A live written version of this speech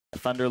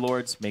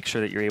Thunderlords, make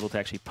sure that you're able to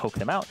actually poke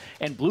them out.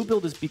 And blue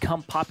build has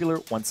become popular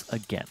once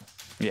again.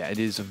 Yeah, it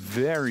is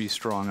very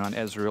strong on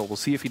Ezreal. We'll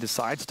see if he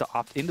decides to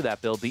opt into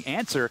that build. The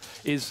answer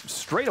is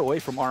straight away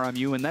from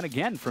RMU and then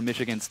again from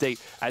Michigan State,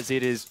 as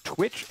it is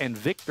Twitch and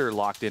Viktor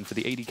locked in for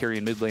the AD carry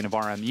in mid lane of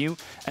RMU,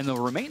 and the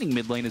remaining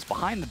mid lane is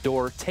behind the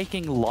door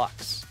taking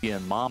Lux.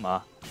 And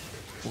Mama.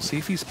 We'll see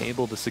if he's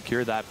able to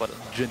secure that, but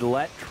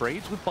Gillette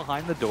trades with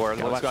behind the door.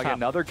 Looks like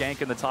another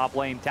gank in the top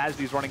lane.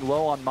 Tazby's running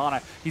low on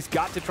mana. He's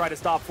got to try to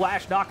stop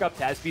Flash knockup.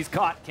 Tazby's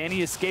caught. Can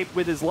he escape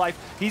with his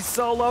life? He's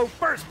solo.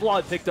 First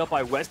blood picked up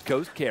by West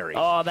Coast carry.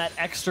 Oh, that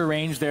extra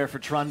range there for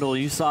Trundle.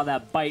 You saw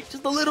that bite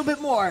just a little bit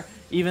more,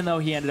 even though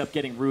he ended up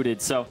getting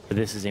rooted. So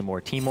this is a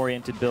more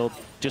team-oriented build.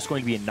 Just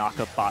going to be a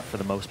knockup bot for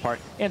the most part,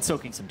 and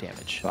soaking some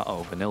damage.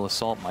 Uh-oh, Vanilla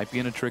Salt might be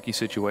in a tricky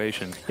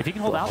situation. If he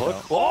can hold out,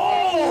 though.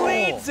 Oh,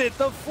 leads it!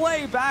 The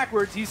flay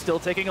backwards. He's still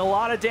taking a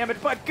lot of damage,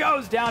 but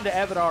goes down to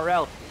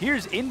EvanRL.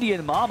 Here's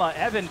Indian Mama.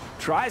 Evan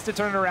tries to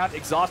turn it around.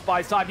 Exhaust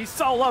buys time. He's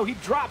so low. He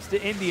drops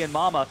to Indian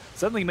Mama.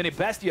 Suddenly,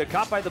 Minibestia,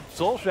 caught by the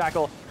Soul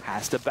Shackle,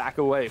 has to back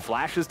away.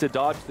 Flashes to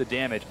dodge the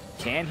damage.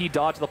 Can he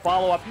dodge the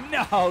follow-up?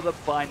 No, the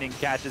binding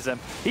catches him.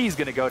 He's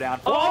going to go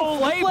down. Oh,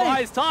 flay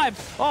buys time.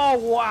 Oh,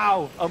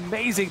 wow.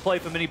 Amazing play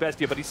from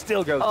Minibestia, but he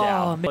still goes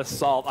down.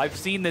 Assault. I've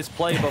seen this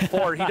play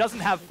before. He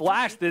doesn't have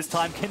flash this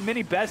time. Can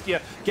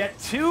Minibestia get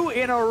 2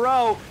 in a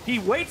row? He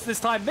waits this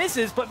time,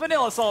 misses, but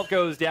Vanilla Assault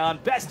goes down.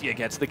 Bestia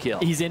gets the kill.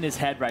 He's in his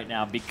head right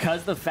now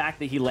because the fact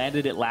that he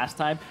landed it last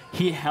time,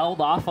 he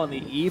held off on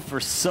the E for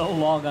so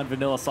long on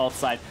Vanilla Assault's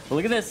side. But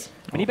look at this.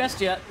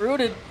 Minibestia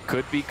rooted.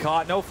 Could be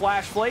caught. No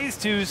flash plays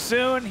too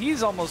soon.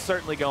 He's almost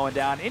certainly going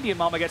down. Indian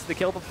Mama gets the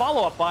kill. The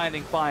follow-up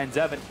binding finds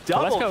Evan.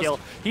 Double kill.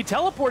 He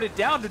teleported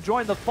down to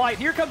join the fight.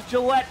 Here comes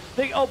Gillette.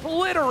 They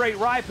obliterate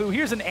rypoo.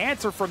 Here's an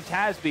answer from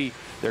Tazby.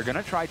 They're going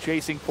to try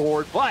chasing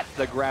forward, but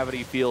the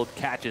gravity field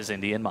catches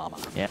Indian Mama.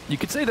 Yeah. You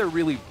could say they're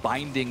really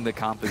binding the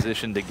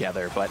composition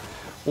together, but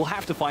we'll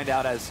have to find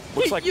out, as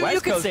looks like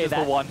West Coast is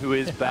the one who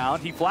is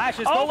bound. He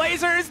flashes. The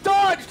laser is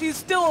dodged. He's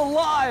still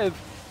alive.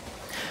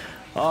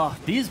 Oh,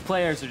 these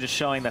players are just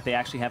showing that they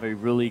actually have a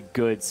really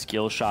good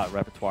skill shot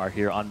repertoire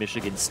here on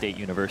Michigan State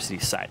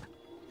University's side.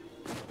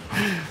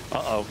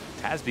 Uh-oh.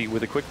 Tazby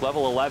with a quick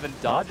level 11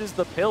 dodges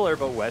the pillar,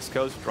 but West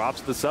Coast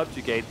drops the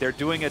subjugate. They're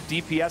doing a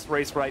DPS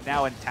race right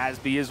now, and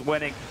Tazby is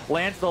winning.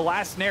 Lands the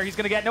last snare. He's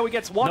going to get, no, he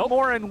gets one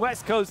more, and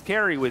West Coast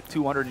carry with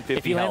 250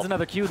 If he lands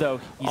another Q, though,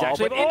 he's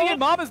actually... Indian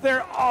Mama's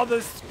there. Oh,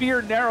 the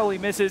spear narrowly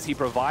misses. He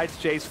provides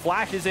chase,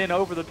 flashes in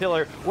over the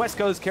pillar. West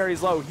Coast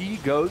carries low. He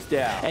goes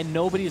down. And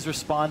nobody is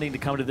responding to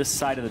come to this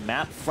side of the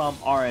map from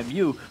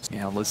RMU.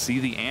 Yeah, let's see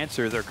the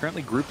answer. They're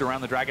currently grouped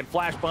around the dragon.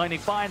 Flash binding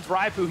finds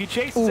rypoo. He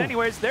chases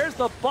anyways. There's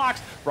the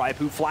box. rypoo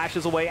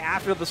flashes away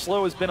after the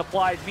slow has been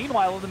applied.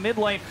 Meanwhile, in the mid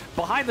lane,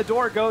 behind the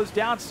door goes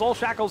down. Soul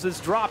Shackles is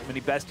dropped.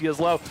 Minibestia is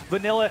low.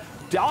 Vanilla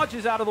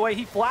dodges out of the way.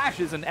 He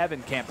flashes, and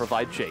Evan can't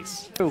provide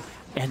chase.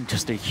 And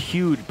just a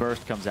huge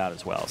burst comes out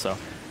as well. So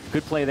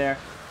good play there.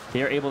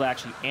 They are able to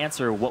actually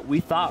answer what we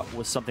thought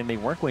was something they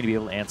weren't going to be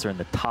able to answer in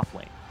the top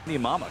lane.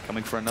 Mama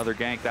coming for another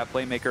gank. That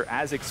playmaker,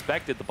 as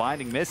expected, the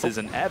binding misses,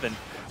 and Evan,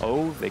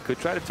 they could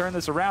try to turn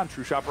this around.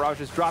 True Shot Barrage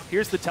is dropped.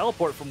 Here's the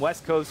teleport from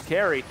West Coast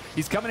carry.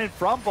 He's coming in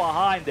from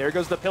behind. There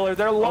goes the pillar.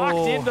 They're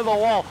locked into the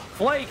wall.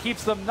 Flay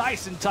keeps them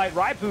nice and tight.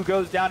 rypoo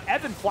goes down.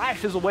 Evan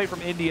flashes away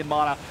from Indian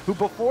Mana, who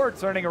before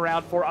turning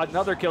around for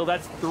another kill.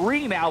 That's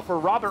 3 now for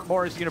Robert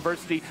Morris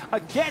University.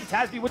 Again,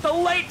 Tazby with the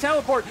late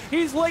teleport.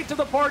 He's late to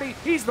the party.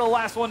 He's the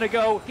last one to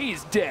go.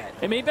 He's dead.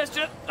 And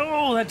Minibestia,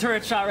 that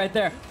turret shot right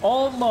there.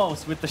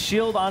 Almost with the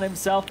shield on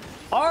himself.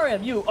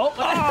 RMU,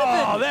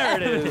 there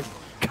it is.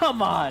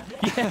 Come on,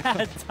 you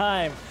had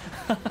time.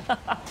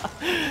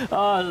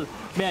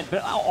 Man,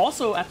 but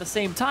also at the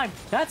same time,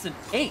 that's an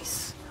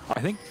ace. I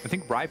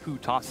think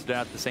rypoo tossed it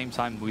out at the same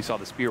time we saw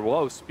the spear.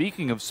 Whoa,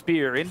 speaking of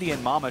spear,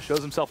 Indian Mama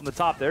shows himself on the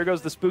top. There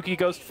goes the spooky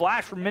ghost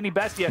flash from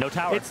Minibestia. No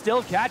tower. It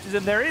still catches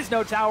him. There is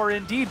no tower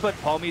indeed, but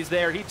Pomi's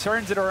there. He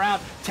turns it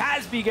around.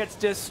 Tazby gets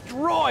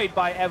destroyed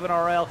by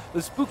EvanRL.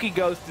 The spooky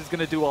ghost is going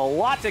to do a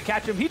lot to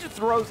catch him. He just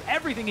throws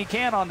everything he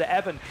can onto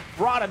Evan.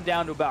 Brought him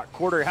down to about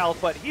quarter health,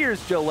 but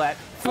here's Gillette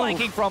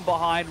flanking from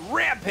behind.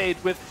 Rampage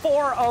with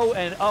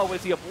 4-0-0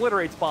 as he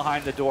obliterates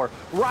behind the door.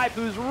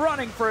 rypoo's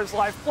running for his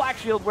life. Black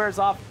shield wears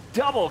off.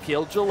 Double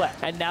kill Gillette.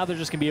 And now they're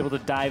just going to be able to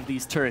dive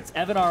these turrets.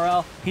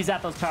 EvanRL, he's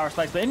at those power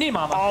spikes, but Indian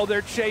Mama.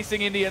 They're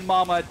chasing Indian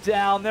Mama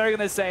down. They're going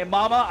to say,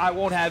 Mama, I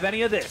won't have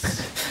any of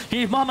this.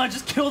 Mama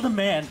just killed a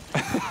man.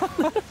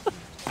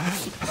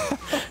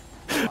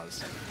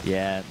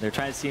 Yeah, they're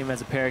trying to see him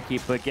as a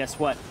parakeet, but guess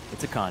what?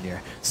 It's a conure.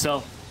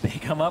 So they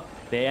come up,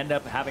 they end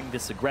up having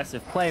this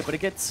aggressive play, but it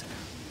gets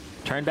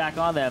turned back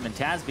on them, and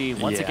Tazby,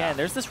 once again,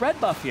 there's this red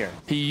buff here.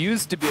 He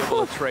used to be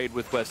able to trade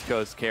with West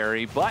Coast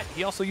carry, but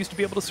he also used to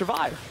be able to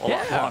survive a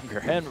lot longer.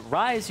 And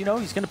Ryze,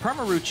 he's going to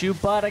perma-root you,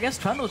 but I guess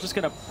Trundle is just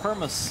going to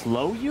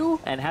perma-slow you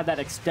and have that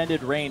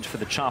extended range for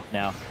the chomp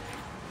now.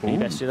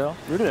 Minibestia though.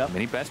 Rooted up.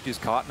 Minibestia's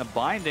caught in a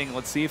binding.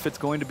 Let's see if it's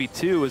going to be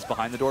 2 as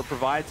Behind the Door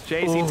provides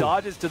chase. He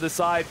dodges to the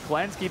side.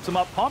 Cleanse keeps him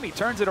up. Pomi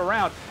turns it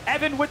around.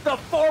 Evan with the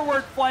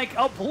forward flank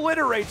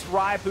obliterates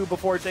rypoo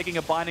before taking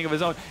a binding of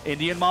his own.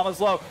 Indian Mama's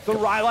low. The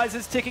Ryze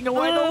is ticking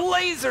away. The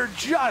laser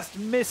just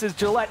misses.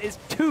 Gillette is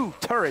 2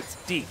 turrets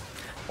deep.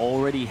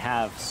 Already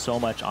have so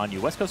much on you.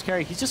 West Coast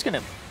carry, he's just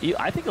gonna,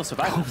 I think he'll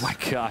survive this. Oh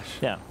my gosh.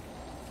 Yeah.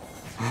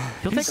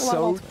 He'll He's take a lot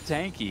so of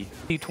tanky.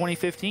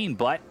 2015,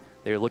 but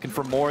they're looking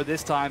for more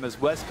this time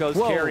as West Coast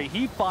carry.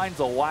 He finds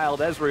a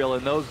wild Ezreal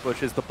in those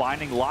bushes. The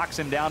binding locks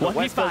him down. The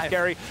West Coast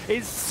carry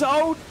is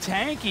so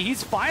tanky.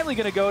 He's finally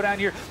going to go down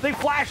here. They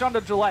flash onto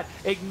Gillette.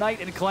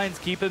 Ignite and Cleanse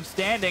keep him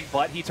standing,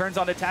 but he turns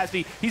onto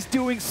Tazby. He's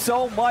doing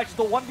so much.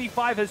 The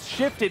 1v5 has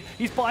shifted.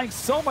 He's buying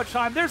so much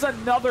time. There's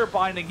another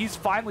binding. He's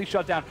finally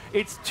shut down.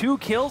 It's 2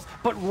 kills,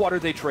 but what are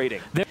they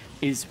trading? There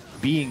is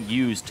being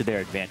used to their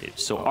advantage.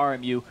 So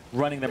RMU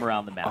running them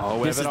around the map.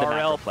 This is the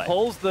EvanRL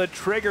pulls the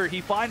trigger.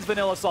 He finds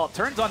Vanilla Salt,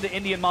 turns onto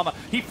Indian Mama.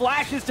 He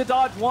flashes to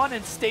dodge 1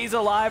 and stays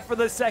alive for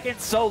the 2nd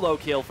solo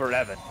kill for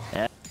Evan.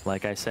 And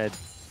like I said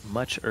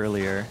much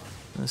earlier,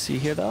 let's see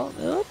here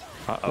though.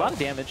 A lot of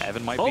damage.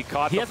 Evan might be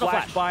caught. He has the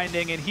flash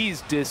binding and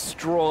he's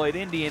destroyed.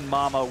 Indian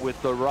Mama with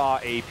the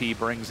raw AP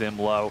brings him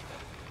low.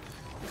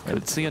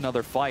 Could see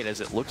another fight as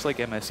it looks like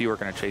MSU are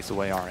going to chase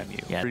away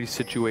RMU. Yeah. Pretty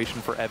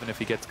situation for Evan if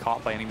he gets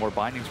caught by any more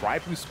bindings.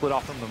 rypoo split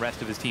off from the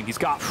rest of his team. He's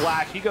got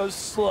flash. He goes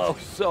slow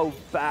so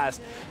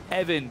fast.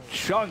 Evan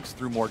chunks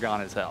through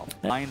Morgana's health.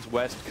 Lions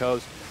West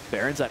Coast.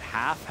 Baron's at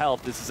half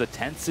health. This is a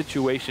tense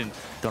situation.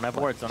 Don't have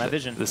words, don't have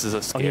vision. This is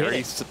a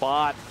scary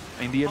spot.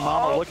 Indian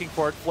Mama looking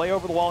for it. Play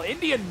over the wall.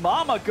 Indian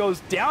Mama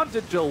goes down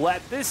to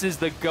Gillette. This is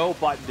the go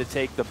button to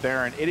take the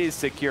Baron. It is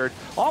secured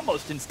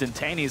almost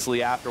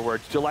instantaneously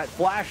afterwards. Gillette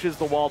flashes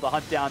the wall to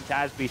hunt down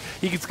Tazby.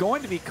 He's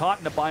going to be caught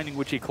in a binding,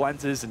 which he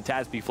cleanses, and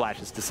Tazby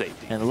flashes to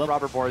safety. And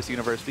Robert Morris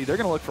University, they're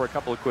going to look for a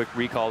couple of quick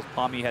recalls.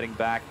 Pomi heading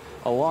back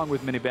along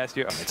with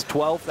Minibestia. It's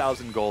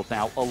 12,000 gold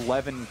now,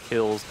 11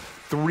 kills.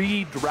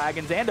 3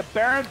 dragons and a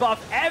Baron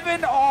buff.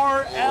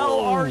 EvanRL,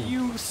 are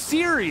you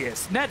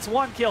serious? Nets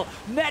 1 kill,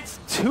 Nets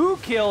 2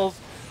 kills,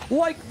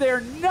 like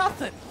they're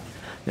nothing.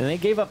 And they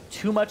gave up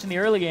too much in the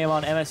early game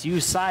on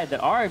MSU's side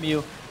that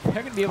RMU, they're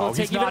going to be able to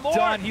take even more.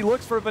 Done. He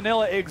looks for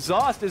Vanilla.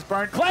 Exhaust is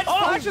burned. Cleanse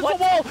flashes the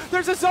wall.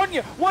 There's a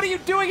Sonya. What are you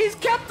doing? He's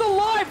kept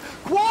alive.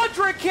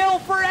 Quadra kill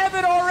for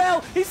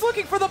EvanRL. He's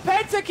looking for the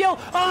penta kill.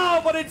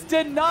 Oh, but it's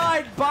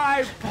denied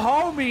by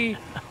Pomi.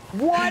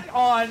 What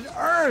on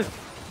earth?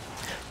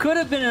 Could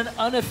have been an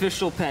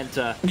unofficial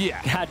penta. Yeah.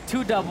 Had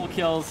 2 double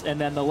kills and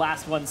then the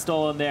last one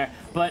stolen there.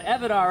 But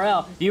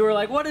EvanRL, you were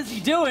like, what is he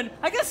doing?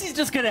 I guess he's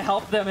just going to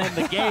help them in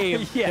the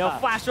game. Yeah. He'll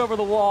flash over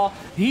the wall.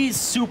 He's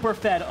super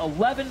fed.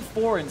 11,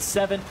 4, and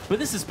 7. But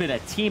this has been a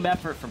team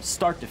effort from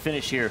start to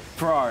finish here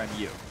for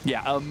RMU.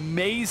 Yeah,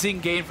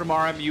 amazing game from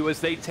RMU as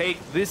they take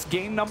this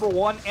game number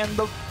 1 and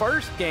the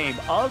first game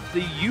of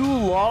the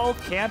ULOL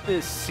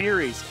Campus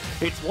Series.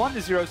 It's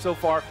 1-0 so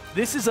far.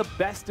 This is a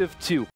best of 2.